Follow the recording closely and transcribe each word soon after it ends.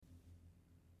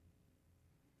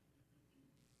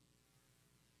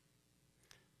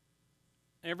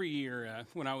every year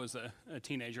when I was a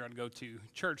teenager, I'd go to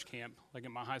church camp, like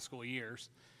in my high school years.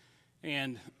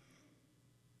 And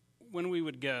when we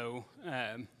would go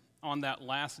on that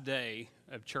last day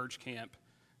of church camp,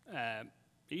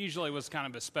 it usually was kind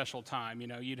of a special time. You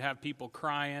know, you'd have people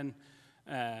crying,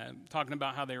 talking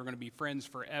about how they were going to be friends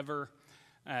forever.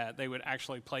 They would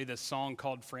actually play this song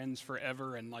called Friends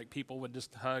Forever, and like people would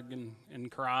just hug and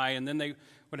cry. And then they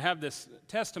would have this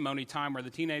testimony time where the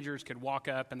teenagers could walk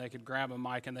up and they could grab a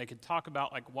mic and they could talk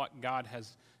about like what God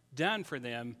has done for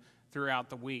them throughout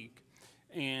the week.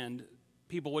 And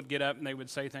people would get up and they would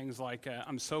say things like,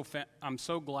 I'm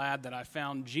so glad that I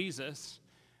found Jesus.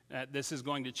 This is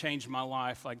going to change my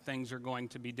life. Like things are going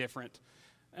to be different.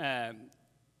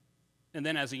 And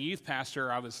then as a youth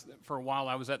pastor, for a while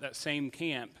I was at that same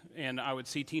camp, and I would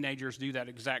see teenagers do that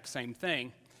exact same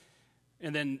thing.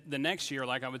 And then the next year,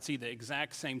 like I would see the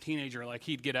exact same teenager, like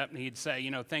he'd get up and he'd say, you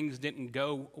know, things didn't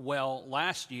go well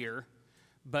last year,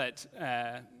 but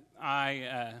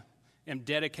I am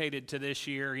dedicated to this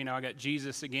year. You know, I got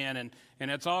Jesus again,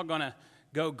 and it's all going to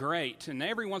go great. And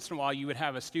every once in a while you would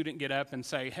have a student get up and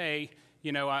say, hey,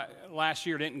 you know, last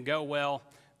year didn't go well.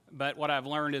 But what I've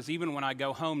learned is even when I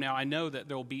go home now, I know that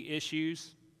there will be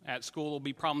issues at school, there will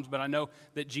be problems, but I know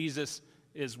that Jesus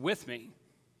is with me,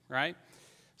 right?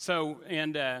 So,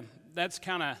 and that's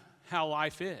kind of how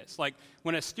life is. Like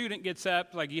when a student gets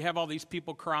up, like you have all these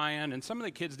people crying, and some of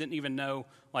the kids didn't even know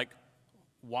like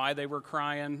why they were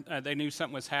crying. They knew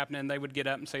something was happening. They would get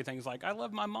up and say things like, I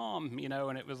love my mom, you know,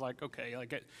 and it was like, okay,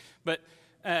 like it. But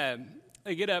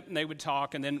they get up and they would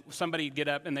talk, and then somebody would get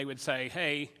up and they would say,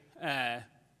 hey,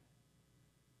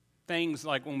 things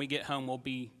like when we get home will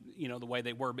be, you know, the way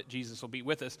they were, but Jesus will be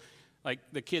with us. Like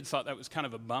the kids thought that was kind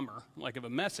of a bummer, like of a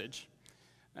message.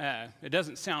 It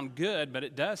doesn't sound good, but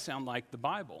it does sound like the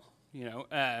Bible, you know.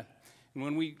 And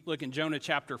when we look in Jonah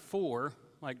chapter 4,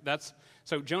 like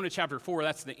so Jonah chapter 4,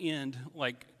 that's the end,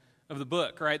 like, of the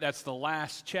book, right? That's the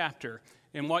last chapter.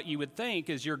 And what you would think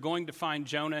is you're going to find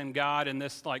Jonah and God in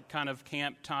this, like, kind of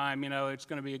camp time, you know, it's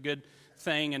going to be a good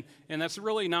thing. And that's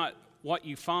really not what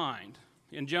you find.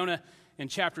 In Jonah, in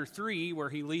chapter 3, where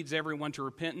he leads everyone to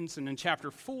repentance, and in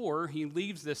chapter 4, he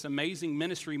leaves this amazing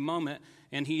ministry moment,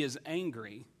 and he is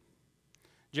angry.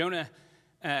 Jonah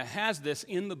has this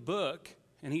in the book,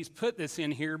 and he's put this in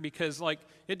here because, like,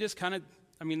 it just kind of,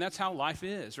 I mean, that's how life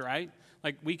is, right?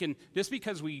 Like, just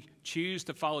because we choose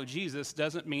to follow Jesus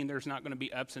doesn't mean there's not going to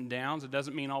be ups and downs. It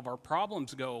doesn't mean all of our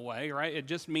problems go away, right? It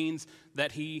just means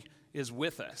that he is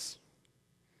with us.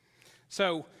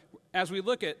 So, as we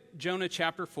look at Jonah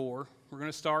chapter 4, we're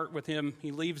going to start with him.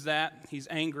 He leaves that. He's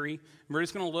angry. And we're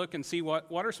just going to look and see what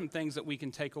are some things that we can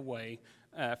take away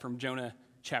from Jonah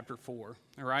chapter 4.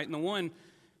 All right? And the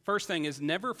first thing is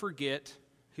never forget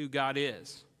who God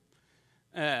is.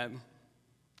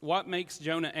 What makes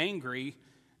Jonah angry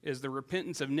is the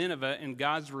repentance of Nineveh and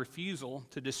God's refusal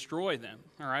to destroy them.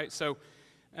 All right? So,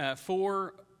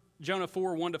 Jonah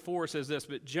 4, 1-4 says this,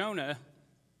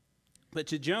 But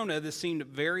to Jonah, this seemed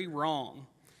very wrong,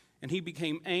 and he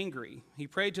became angry. He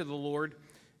prayed to the Lord,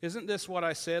 isn't this what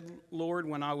I said, Lord,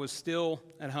 when I was still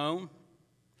at home?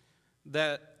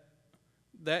 That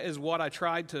is what I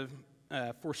tried to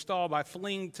forestall by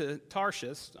fleeing to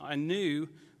Tarshish. I knew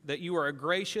that you are a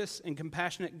gracious and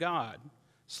compassionate God,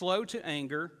 slow to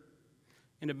anger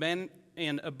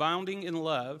and abounding in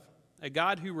love, a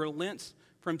God who relents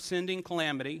from sending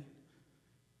calamity.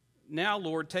 Now,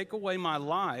 Lord, take away my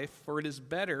life, for it is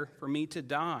better for me to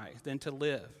die than to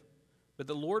live. But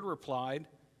the Lord replied,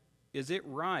 is it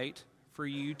right for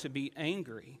you to be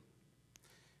angry?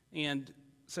 And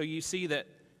so you see that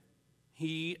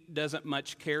he doesn't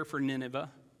much care for Nineveh,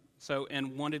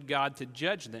 and wanted God to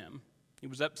judge them. He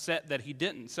was upset that he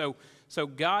didn't. So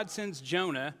God sends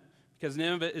Jonah because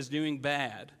Nineveh is doing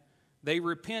bad. They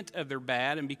repent of their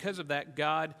bad, and because of that,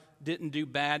 God didn't do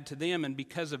bad to them, and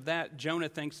because of that, Jonah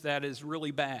thinks that is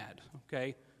really bad,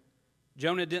 okay?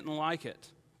 Jonah didn't like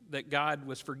it, that God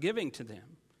was forgiving to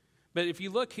them. But if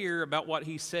you look here about what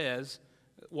he says,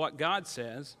 what God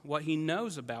says, what he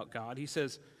knows about God, he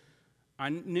says, I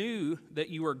knew that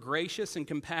you are gracious and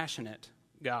compassionate,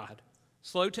 God,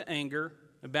 slow to anger,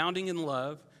 abounding in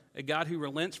love, a God who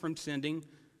relents from sending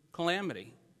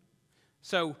calamity.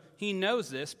 So he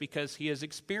knows this because he has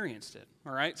experienced it,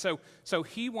 all right? So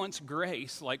he wants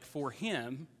grace, like for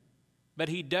him, but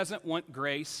he doesn't want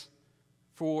grace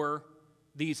for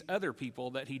these other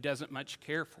people that he doesn't much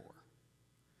care for,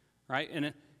 right?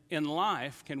 And in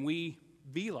life, can we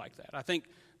be like that? I think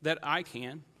that I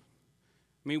can.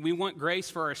 I mean, we want grace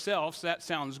for ourselves. That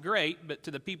sounds great, but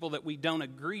to the people that we don't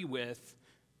agree with,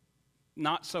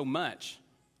 not so much.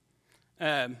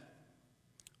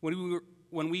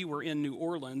 when we were in New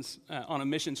Orleans on a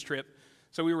missions trip.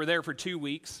 So we were there for 2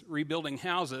 weeks rebuilding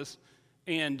houses,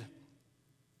 and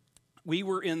we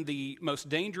were in the most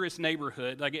dangerous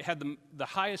neighborhood. Like, it had the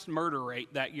highest murder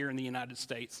rate that year in the United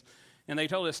States. And they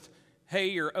told us, hey,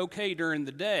 you're okay during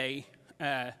the day,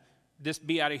 just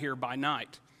be out of here by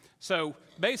night. So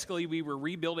basically, we were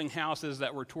rebuilding houses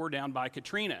that were torn down by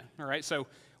Katrina, all right? So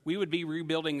we would be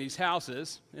rebuilding these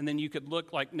houses, and then you could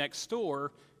look like next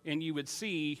door, and you would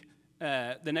see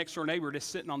the next door neighbor just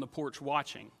sitting on the porch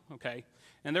watching, okay?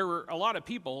 And there were a lot of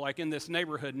people, like, in this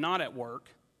neighborhood not at work,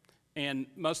 and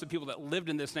most of the people that lived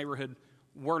in this neighborhood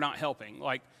were not helping.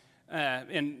 Like,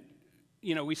 and,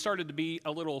 you know, we started to be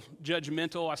a little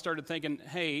judgmental. I started thinking,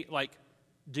 hey, like,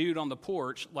 dude on the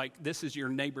porch, like, this is your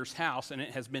neighbor's house, and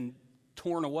it has been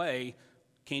torn away.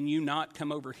 Can you not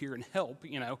come over here and help,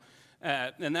 you know?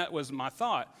 And that was my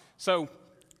thought. So,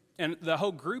 and the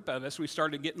whole group of us, we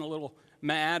started getting a little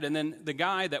mad, and then the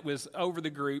guy that was over the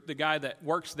group, the guy that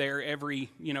works there every,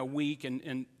 you know, week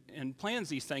and plans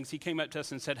these things, he came up to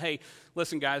us and said, hey,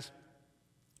 listen, guys,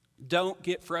 don't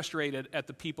get frustrated at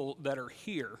the people that are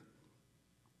here.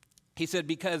 He said,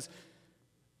 because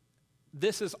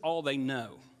this is all they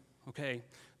know, okay?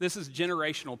 This is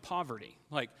generational poverty.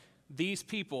 Like, these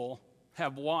people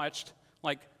have watched,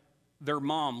 like, their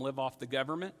mom live off the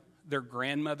government, their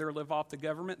grandmother live off the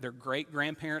government, their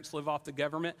great-grandparents live off the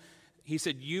government. He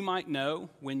said, you might know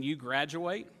when you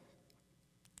graduate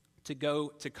to go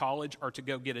to college or to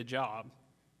go get a job.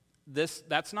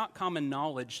 That's not common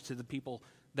knowledge to the people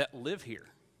that live here.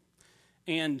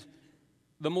 And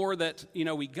the more that, you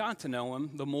know, we got to know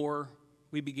them, the more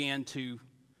we began to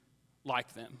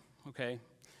like them, okay?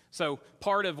 So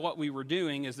part of what we were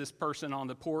doing is this person on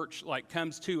the porch, like,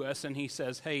 comes to us and he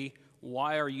says, hey,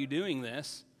 why are you doing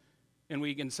this? And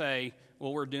we can say,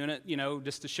 well, we're doing it, you know,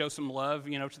 just to show some love,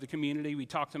 you know, to the community. We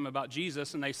talk to them about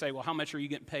Jesus, and they say, well, how much are you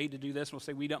getting paid to do this? And we'll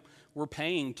say, we're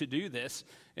paying to do this.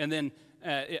 And then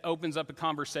it opens up a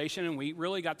conversation, and we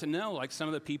really got to know, like, some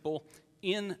of the people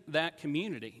in that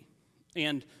community.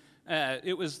 And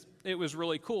it was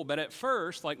really cool. But at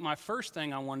first, like, my first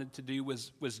thing I wanted to do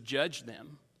was judge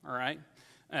them, all right?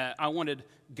 I wanted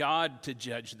God to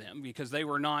judge them because they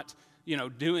were not, you know,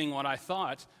 doing what I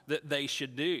thought that they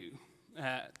should do.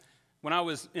 When I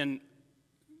was in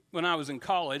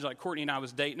college, like, Courtney and I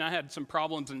was dating, I had some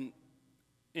problems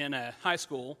in high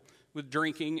school with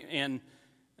drinking, and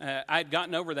I had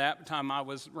gotten over that by the time I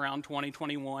was around 20,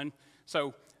 21.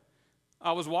 So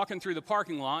I was walking through the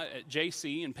parking lot at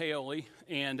JC in Paoli,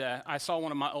 and I saw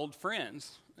one of my old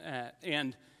friends,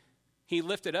 and he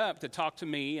lifted up to talk to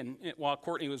me, and while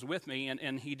Courtney was with me,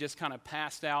 and he just kind of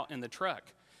passed out in the truck.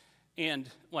 And,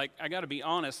 like, I got to be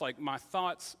honest, like, my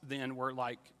thoughts then were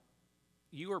like,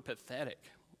 you are pathetic.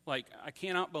 Like, I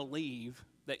cannot believe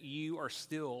that you are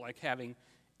still, like, having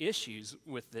issues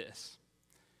with this.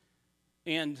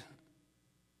 And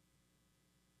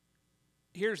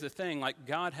here's the thing, like,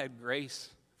 God had grace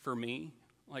for me,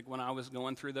 like, when I was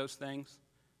going through those things.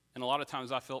 And a lot of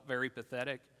times I felt very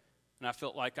pathetic, and I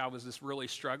felt like I was just really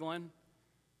struggling.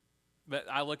 But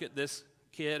I look at this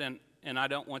kid, and I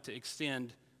don't want to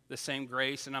extend the same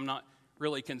grace, and I'm not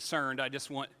really concerned. I just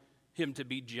want him to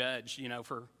be judged, you know,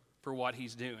 for what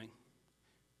he's doing.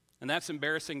 And that's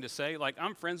embarrassing to say. Like,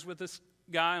 I'm friends with this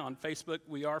guy on Facebook.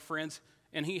 We are friends,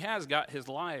 and he has got his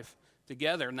life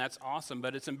together, and that's awesome.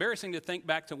 But it's embarrassing to think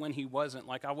back to when he wasn't.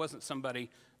 Like, I wasn't somebody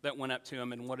that went up to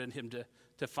him and wanted him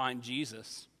to find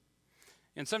Jesus.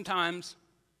 And sometimes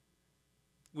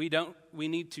we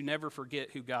need to never forget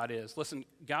who God is. Listen,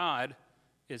 God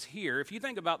is here. If you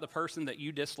think about the person that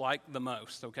you dislike the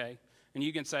most, okay, and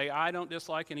you can say, I don't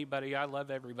dislike anybody, I love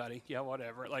everybody, yeah,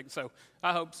 whatever, like, so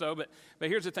I hope so, but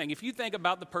here's the thing, if you think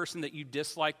about the person that you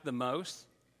dislike the most,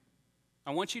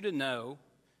 I want you to know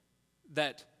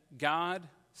that God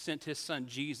sent his son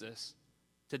Jesus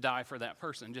to die for that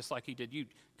person, just like he did you.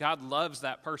 God loves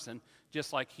that person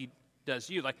just like he does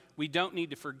you. Like, we don't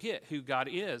need to forget who God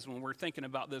is when we're thinking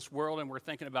about this world and we're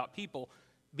thinking about people.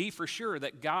 Be for sure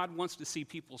that God wants to see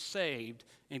people saved,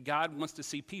 and God wants to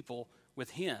see people with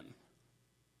him.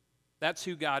 That's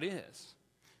who God is.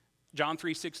 John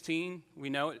 3:16, we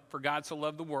know it, for God so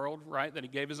loved the world, right, that he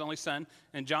gave his only son.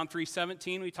 And John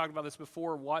 3:17, we talked about this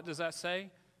before. What does that say?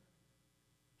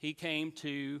 He came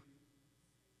to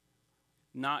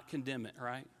not condemn it,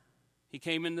 right? He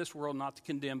came in this world not to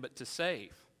condemn, but to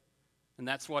save. And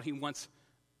that's what he wants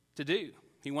to do.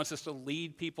 He wants us to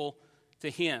lead people to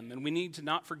him, and we need to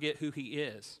not forget who he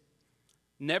is.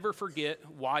 Never forget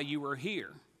why you are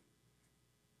here.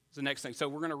 That's the next thing. So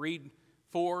we're going to read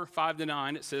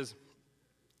 4:5-9. It says,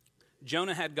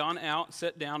 Jonah had gone out and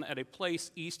sat down at a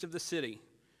place east of the city.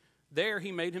 There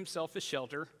he made himself a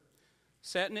shelter,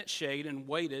 sat in its shade, and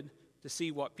waited to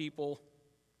see what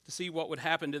would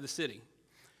happen to the city.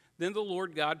 Then the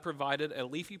Lord God provided a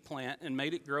leafy plant and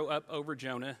made it grow up over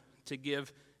Jonah to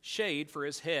give shade for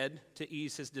his head to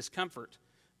ease his discomfort.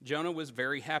 Jonah was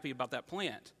very happy about that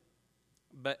plant.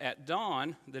 But at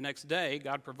dawn the next day,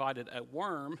 God provided a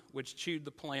worm which chewed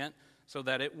the plant so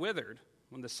that it withered.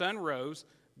 When the sun rose,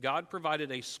 God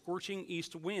provided a scorching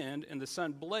east wind, and the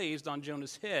sun blazed on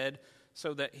Jonah's head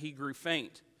so that he grew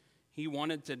faint. He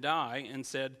wanted to die and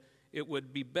said, "It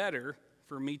would be better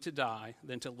for me to die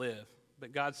than to live."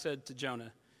 But God said to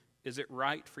Jonah, "Is it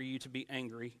right for you to be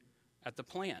angry at the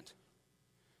plant?"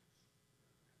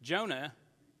 Jonah,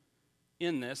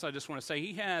 in this, I just want to say,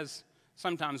 he has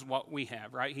sometimes what we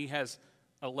have, right? He has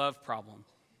a love problem.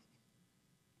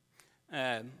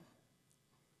 The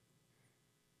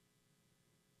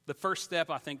first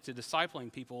step, I think, to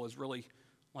discipling people is really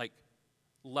like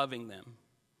loving them.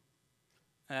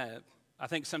 I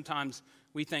think sometimes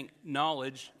we think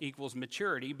knowledge equals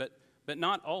maturity, but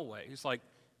not always. Like,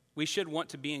 we should want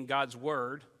to be in God's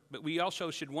word, but we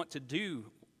also should want to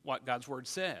do what God's word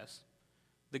says.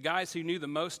 The guys who knew the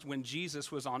most when Jesus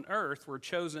was on earth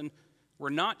were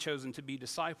not chosen to be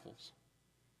disciples.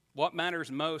 What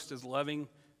matters most is loving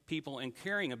people and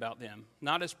caring about them,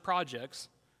 not as projects,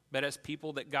 but as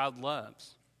people that God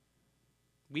loves.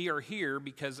 We are here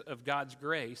because of God's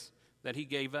grace that he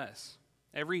gave us.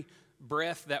 Every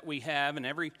breath that we have and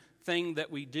everything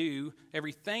that we do,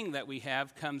 everything that we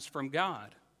have comes from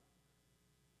God.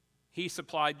 He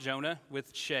supplied Jonah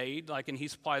with shade, and he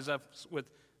supplies us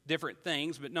with different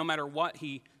things, but no matter what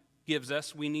he gives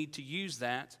us, we need to use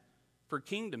that for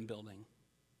kingdom building.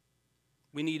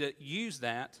 We need to use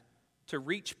that to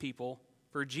reach people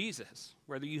for Jesus.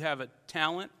 Whether you have a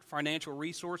talent, financial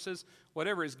resources,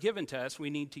 whatever is given to us, we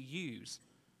need to use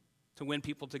to win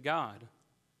people to God.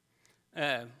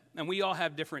 And we all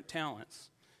have different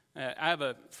talents. I have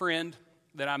a friend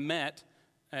that I met.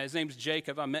 His name's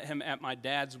Jacob. I met him at my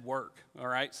dad's work. All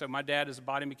right, so my dad is a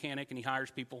body mechanic and he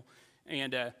hires people.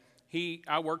 And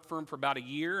I worked for him for about a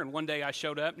year. And one day I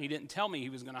showed up and he didn't tell me he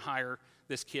was going to hire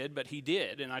this kid, but he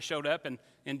did. And I showed up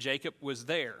and Jacob was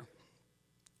there.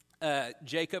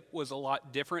 Jacob was a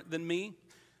lot different than me.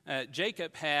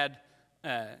 Jacob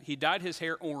he dyed his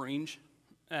hair orange.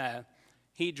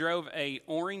 He drove a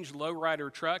orange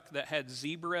lowrider truck that had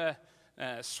zebra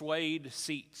suede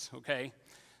seats, okay?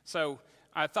 So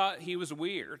I thought he was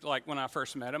weird. Like, when I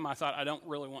first met him, I thought, I don't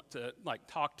really want to,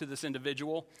 talk to this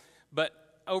individual. But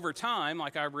over time, I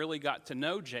really got to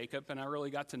know Jacob, and I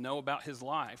really got to know about his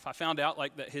life. I found out,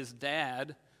 that his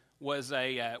dad was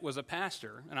a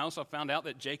pastor, and I also found out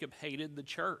that Jacob hated the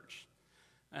church.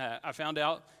 I found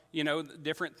out,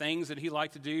 different things that he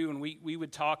liked to do, and we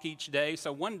would talk each day.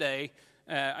 So one day,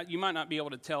 you might not be able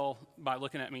to tell by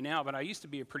looking at me now, but I used to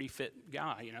be a pretty fit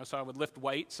guy, so I would lift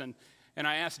weights, and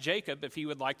I asked Jacob if he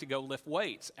would like to go lift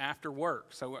weights after work,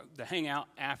 so to hang out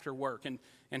after work, and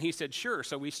he said sure.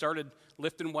 So we started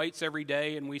lifting weights every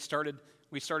day, and we started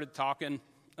talking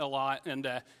a lot,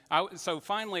 and so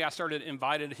finally I started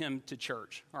inviting him to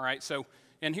church. All right, so,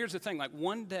 and here's the thing,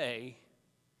 one day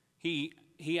he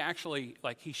actually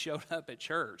he showed up at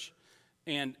church,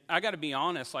 and I got to be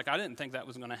honest, I didn't think that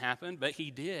was going to happen, but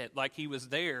he did. He was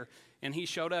there, and he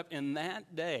showed up, and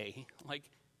that day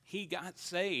he got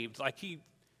saved.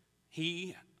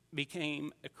 He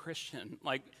became a Christian,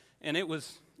 and it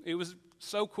was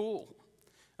so cool.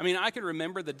 I mean, I can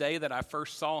remember the day that I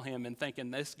first saw him and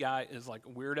thinking, this guy is a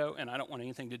weirdo and I don't want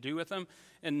anything to do with him.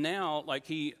 And now,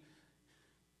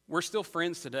 we're still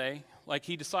friends today.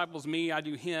 He disciples me, I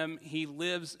do him. He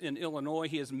lives in Illinois.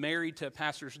 He is married to a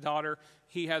pastor's daughter.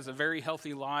 He has a very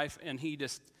healthy life, and he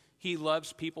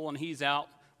loves people, and he's out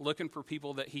looking for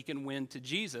people that he can win to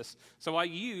Jesus. So I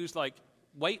use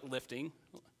weightlifting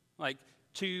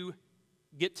to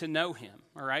get to know him,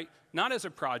 all right? Not as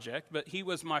a project, but he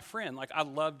was my friend. I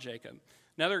love Jacob.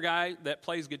 Another guy that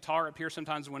plays guitar up here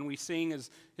sometimes when we sing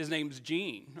his name's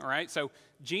Gene, all right? So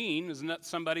Gene is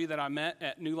somebody that I met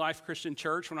at New Life Christian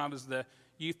Church when I was the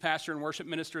youth pastor and worship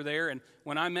minister there. And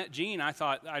when I met Gene, I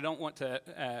thought, I don't want to,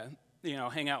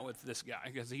 hang out with this guy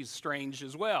because he's strange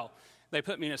as well. They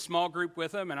put me in a small group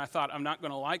with him, and I thought, I'm not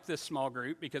going to like this small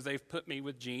group because they've put me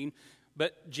with Gene.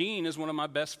 But Gene is one of my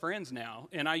best friends now,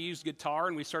 and I used guitar,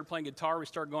 and we started playing guitar. We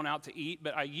started going out to eat,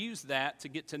 but I used that to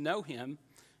get to know him,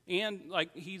 and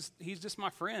he's just my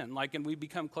friend. And we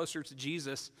become closer to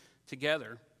Jesus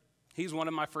together. He's one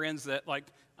of my friends that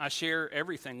I share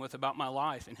everything with about my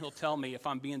life, and he'll tell me if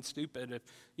I'm being stupid,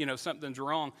 if something's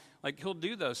wrong. He'll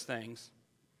do those things.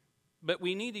 but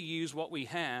we need to use what we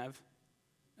have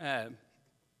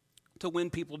to win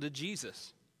people to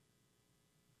Jesus.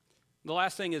 The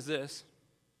last thing is this: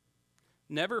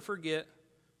 never forget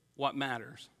what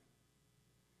matters.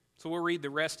 So we'll read the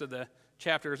rest of the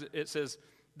chapters. It says,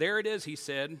 "There it is," he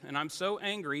said, "and I'm so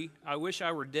angry, I wish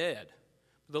I were dead.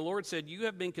 But the Lord said, you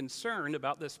have been concerned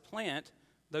about this plant,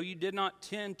 though you did not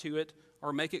tend to it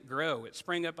or make it grow. It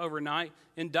sprang up overnight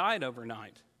and died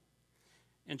overnight.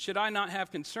 And should I not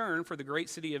have concern for the great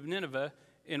city of Nineveh,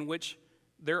 in which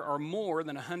there are more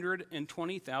than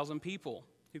 120,000 people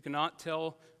who cannot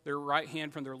tell their right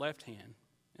hand from their left hand,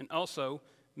 and also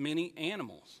many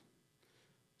animals?"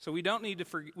 So we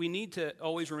need to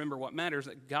always remember what matters,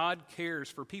 that God cares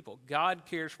for people. God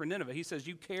cares for Nineveh. He says,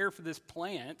 you care for this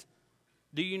plant.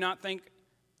 Do you not think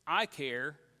I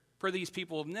care for these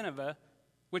people of Nineveh,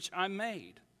 which I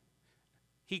made?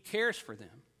 He cares for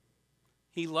them.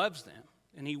 He loves them,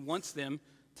 and he wants them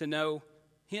to know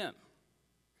him.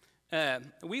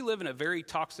 We live in a very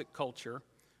toxic culture.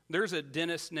 There's a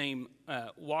dentist named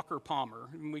Walker Palmer,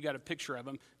 and we got a picture of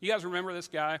him. You guys remember this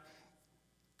guy?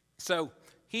 So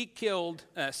he killed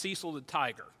Cecil the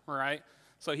tiger, all right?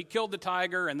 So he killed the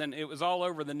tiger, and then it was all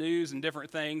over the news and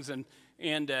different things, and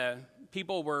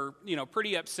people were,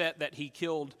 pretty upset that he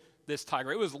killed this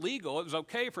tiger. It was legal. It was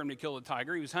okay for him to kill the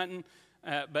tiger. He was hunting,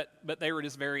 but they were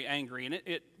just very angry. And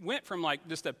it went from like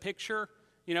just a picture,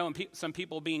 and some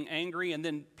people being angry, and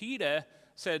then PETA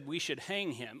said we should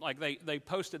hang him. Like they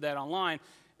posted that online.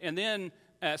 And then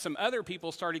some other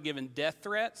people started giving death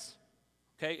threats,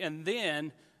 okay? And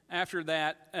then after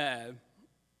that,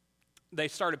 they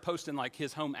started posting like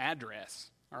his home address,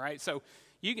 all right? So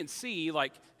you can see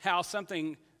like how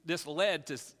something this led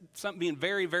to something being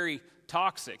very, very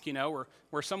toxic,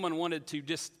 where someone wanted to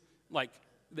just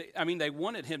they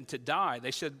wanted him to die.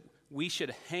 They said, we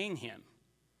should hang him.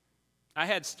 I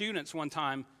had students one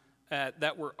time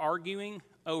that were arguing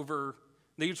over,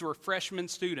 these were freshman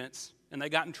students, and they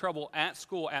got in trouble at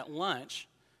school at lunch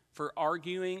for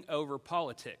arguing over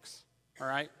politics, all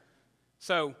right?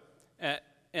 So,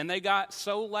 and they got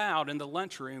so loud in the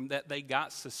lunchroom that they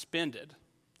got suspended.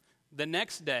 The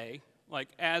next day,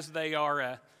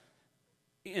 the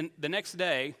next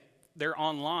day, they're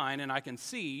online, and I can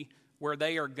see where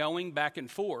they are going back and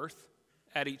forth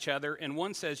at each other, and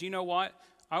one says, you know what?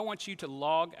 I want you to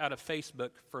log out of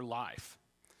Facebook for life.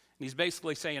 And he's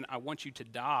basically saying, I want you to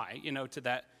die,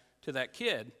 to that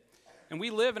kid. And we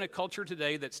live in a culture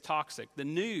today that's toxic. The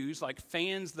news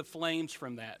fans the flames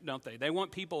from that, don't they? They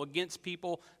want people against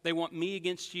people. They want me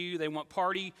against you. They want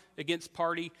party against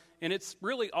party. And it's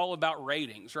really all about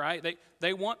ratings, right?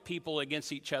 They want people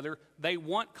against each other. They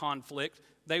want conflict.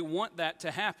 They want that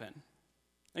to happen.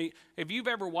 If you've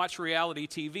ever watched reality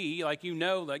TV,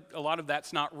 a lot of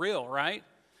that's not real, right?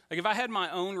 If I had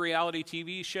my own reality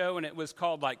TV show and it was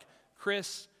called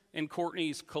Chris and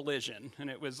Courtney's Collision, and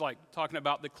it was talking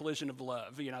about the collision of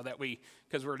love,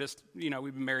 because we're just, we've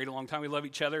been married a long time, we love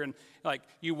each other, and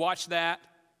you watch that,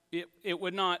 it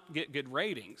would not get good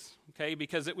ratings, okay,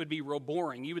 because it would be real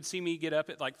boring. You would see me get up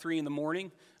at 3 in the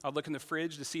morning, I'd look in the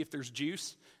fridge to see if there's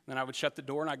juice, and then I would shut the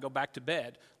door and I'd go back to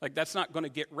bed. That's not going to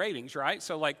get ratings, right?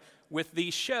 So with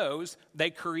these shows, they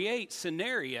create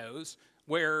scenarios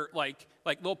where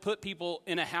they'll put people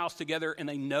in a house together and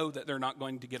they know that they're not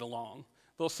going to get along.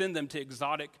 They'll send them to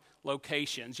exotic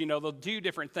locations. They'll do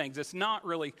different things. It's not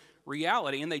really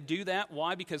reality, and they do that.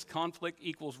 Why? Because conflict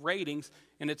equals ratings,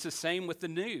 and it's the same with the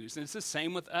news, and it's the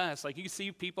same with us. You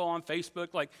see people on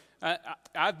Facebook,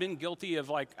 I've been guilty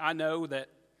of, I know that,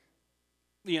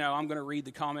 I'm going to read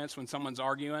the comments when someone's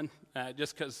arguing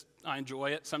just because I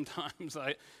enjoy it sometimes.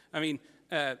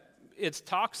 It's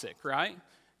toxic, right?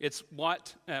 It's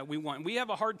what we want. We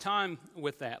have a hard time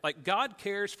with that. God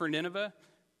cares for Nineveh.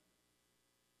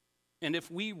 And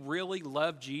if we really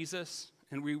love Jesus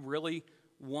and do we really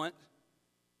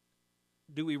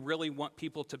want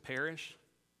people to perish?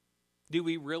 Do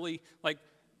we really,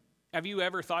 have you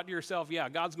ever thought to yourself, yeah,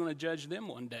 God's going to judge them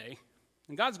one day,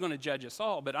 and God's going to judge us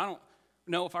all, but I don't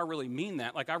know if I really mean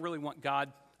that. I really want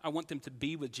God, I want them to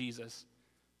be with Jesus.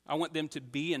 I want them to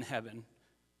be in heaven.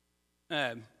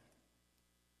 And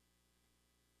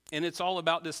it's all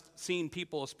about just seeing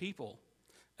people as people.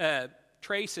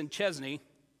 Trace and Chesney,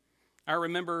 I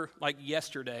remember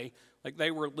yesterday,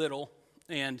 they were little,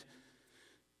 and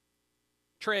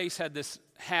Trace had this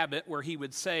habit where he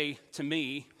would say to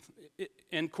me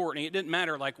and Courtney, it didn't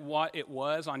matter what it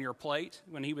was on your plate.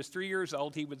 When he was 3 years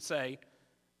old, he would say,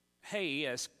 hey,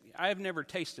 yes, I have never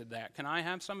tasted that. Can I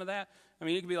have some of that?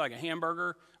 It could be like a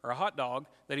hamburger or a hot dog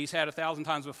that he's had 1,000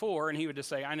 times before, and he would just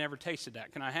say, I never tasted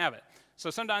that. Can I have it?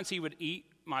 So sometimes he would eat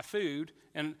my food,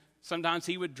 and sometimes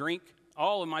he would drink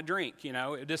all of my drink,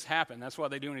 It just happened. That's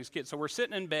what they do when he's kids. So we're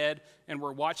sitting in bed, and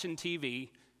we're watching TV,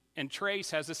 and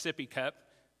Trace has a sippy cup.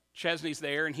 Chesney's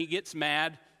there, and he gets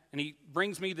mad, and he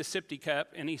brings me the sippy cup,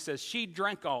 and he says, she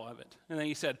drank all of it. And then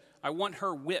he said, I want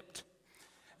her whipped.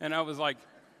 And I was like,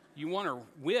 you want her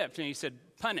whipped? And he said,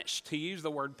 punished. He used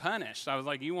the word punished. I was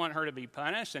like, you want her to be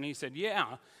punished? And he said, yeah.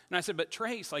 And I said, but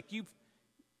Trace, like, you've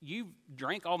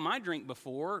drank all my drink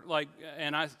before. Like,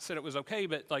 and I said it was okay,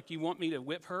 but like, you want me to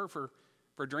whip her for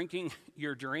drinking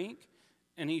your drink?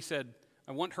 And he said,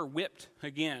 I want her whipped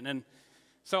again. And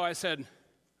so I said,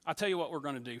 I'll tell you what we're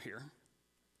going to do here.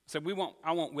 I said,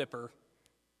 I won't whip her,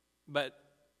 but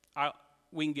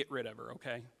we can get rid of her,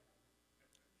 okay?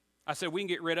 I said, we can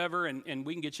get rid of her, and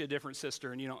we can get you a different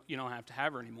sister, and you don't have to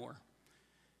have her anymore.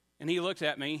 And he looked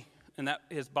at me, and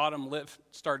his bottom lip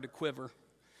started to quiver.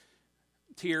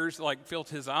 Tears filled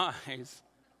his eyes.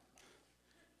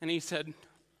 And he said,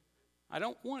 I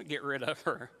don't want to get rid of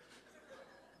her.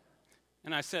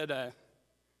 And I said,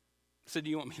 do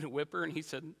you want me to whip her? And he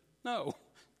said, no.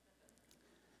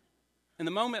 And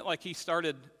the moment he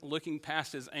started looking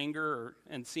past his anger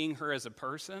and seeing her as a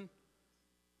person,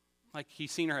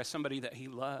 he's seen her as somebody that he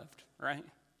loved, right?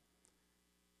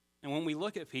 And when we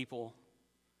look at people,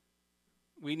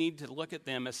 we need to look at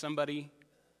them as somebody,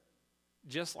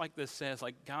 just like this says,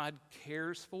 God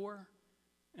cares for,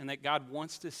 and that God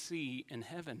wants to see in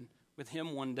heaven with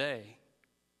him one day.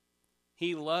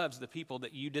 He loves the people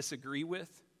that you disagree with,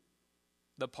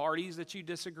 the parties that you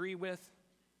disagree with,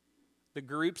 the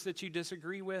groups that you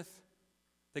disagree with,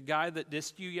 the guy that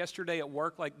dissed you yesterday at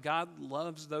work. God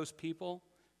loves those people,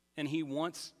 and he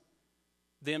wants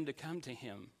them to come to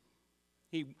him.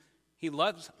 He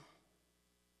loves them.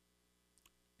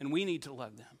 And we need to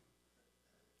love them.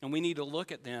 And we need to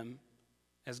look at them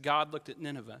as God looked at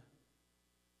Nineveh.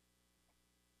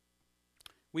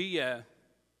 We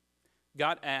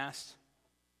got asked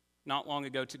not long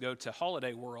ago to go to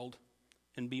Holiday World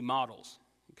and be models,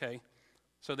 okay?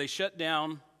 So they shut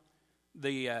down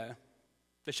they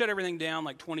shut everything down.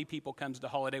 20 people comes to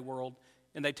Holiday World,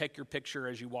 and they take your picture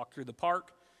as you walk through the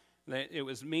park. It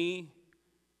was me,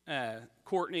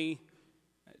 Courtney,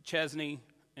 Chesney,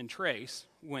 and Trace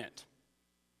went.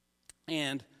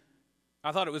 And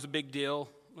I thought it was a big deal.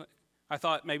 I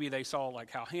thought maybe they saw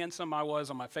how handsome I was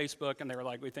on my Facebook, and they were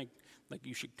we think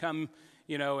you should come,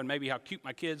 and maybe how cute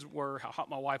my kids were, how hot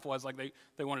my wife was.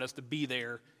 They wanted us to be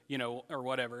there, or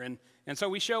whatever. And so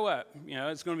we show up.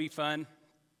 It's going to be fun.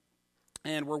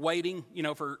 And we're waiting,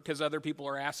 because other people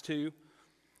are asked to.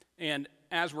 And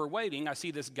as we're waiting, I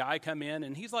see this guy come in,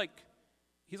 and he's like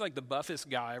the buffest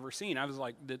guy I've ever seen. I was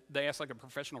like, did they ask a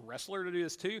professional wrestler to do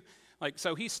this too?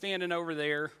 So he's standing over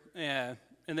there, and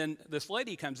then this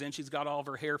lady comes in. She's got all of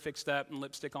her hair fixed up and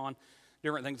lipstick on,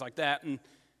 different things like that. And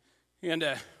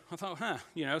I thought,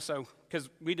 so because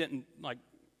we didn't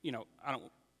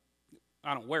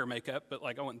I don't wear makeup, but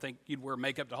I wouldn't think you'd wear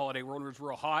makeup to Holiday World when it's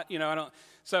real hot, I don't.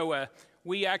 So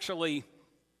we actually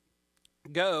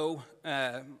go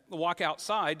walk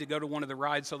outside to go to one of the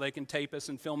rides so they can tape us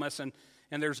and film us, and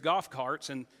there's golf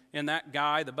carts, and that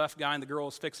guy, the buff guy, and the girl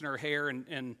was fixing her hair,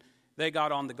 and they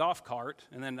got on the golf cart,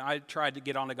 and then I tried to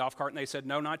get on the golf cart, and they said,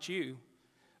 no, not you.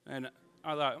 And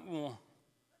I thought, well,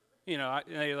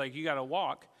 they're you got to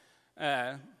walk.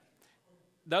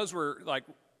 Those were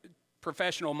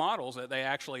professional models that they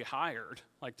actually hired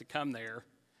to come there,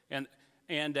 and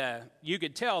you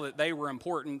could tell that they were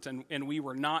important, and we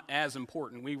were not as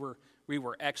important. We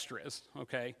were extras,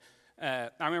 okay? I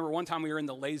remember one time we were in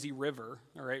the lazy river,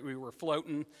 all right? We were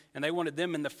floating, and they wanted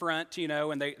them in the front,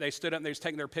 and they stood up, and they was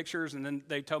taking their pictures, and then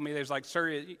they told me, they was sir,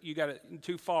 you got it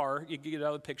too far, you get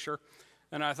out of the picture.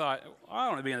 And I thought, I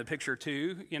want to be in the picture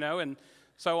too, and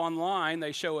so online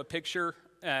they show a picture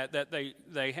that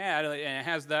they had, and it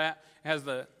has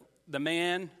the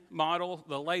man model,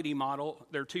 the lady model,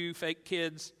 their two fake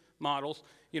kids models,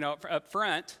 up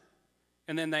front,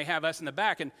 and then they have us in the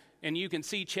back, and you can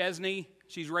see Chesney,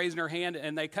 she's raising her hand,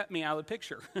 and they cut me out of the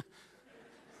picture.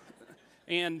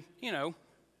 And, it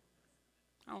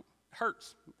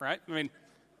hurts, right? I mean,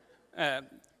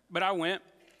 but I went,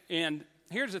 and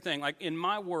here's the thing, in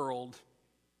my world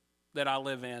that I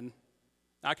live in,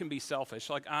 I can be selfish.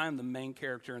 I'm the main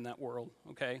character in that world,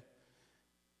 okay?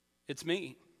 It's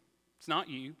me. It's not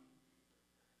you.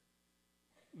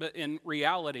 But in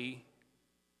reality,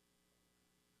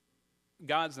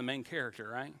 God's the main character,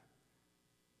 right?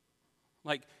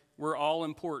 We're all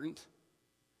important.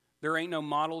 There ain't no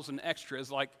models and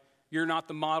extras. You're not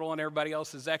the model and everybody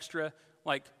else is extra.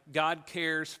 God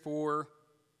cares for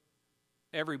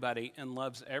everybody and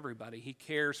loves everybody. He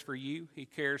cares for you. He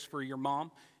cares for your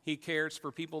mom. He cares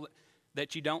for people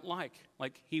that you don't like.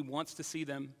 Like, he wants to see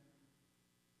them.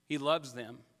 He loves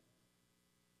them.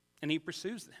 And he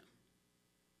pursues them.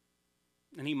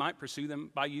 And he might pursue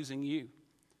them by using you.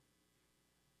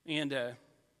 And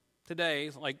today,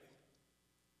 like,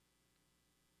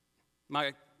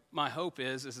 my hope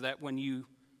is that when you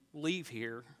leave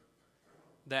here,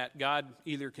 that God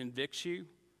either convicts you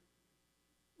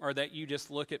or that you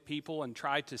just look at people and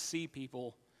try to see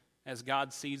people as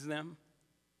God sees them,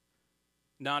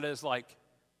 not as like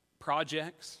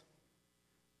projects,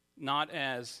 not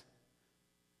as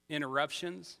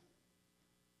interruptions,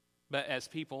 but as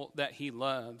people that he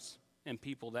loves and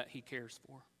people that he cares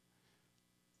for.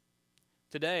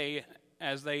 Today,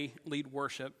 as they lead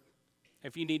worship,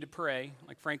 if you need to pray,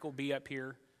 like Frank will be up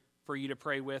here for you to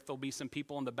pray with. There'll be some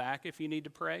people in the back if you need to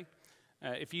pray.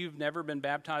 If you've never been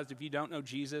baptized, if you don't know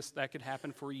Jesus, that could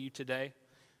happen for you today.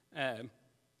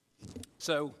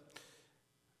 So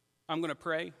I'm going to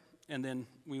pray, and then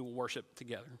we will worship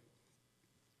together.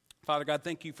 Father God,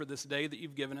 thank you for this day that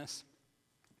you've given us.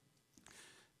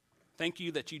 Thank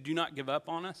you that you do not give up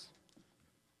on us.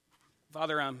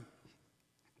 Father, I'm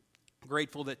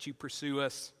grateful that you pursue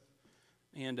us.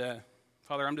 And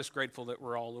Father, I'm just grateful that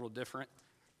we're all a little different.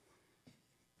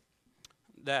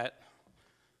 That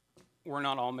we're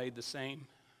not all made the same.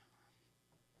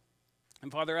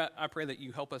 And Father, I pray that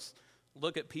you help us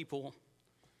look at people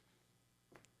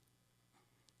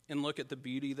and look at the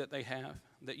beauty that they have,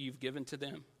 that you've given to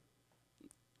them,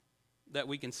 that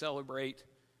we can celebrate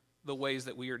the ways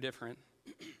that we are different.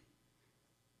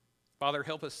 Father,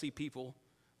 help us see people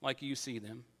like you see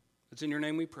them. It's in your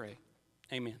name we pray.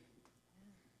 Amen.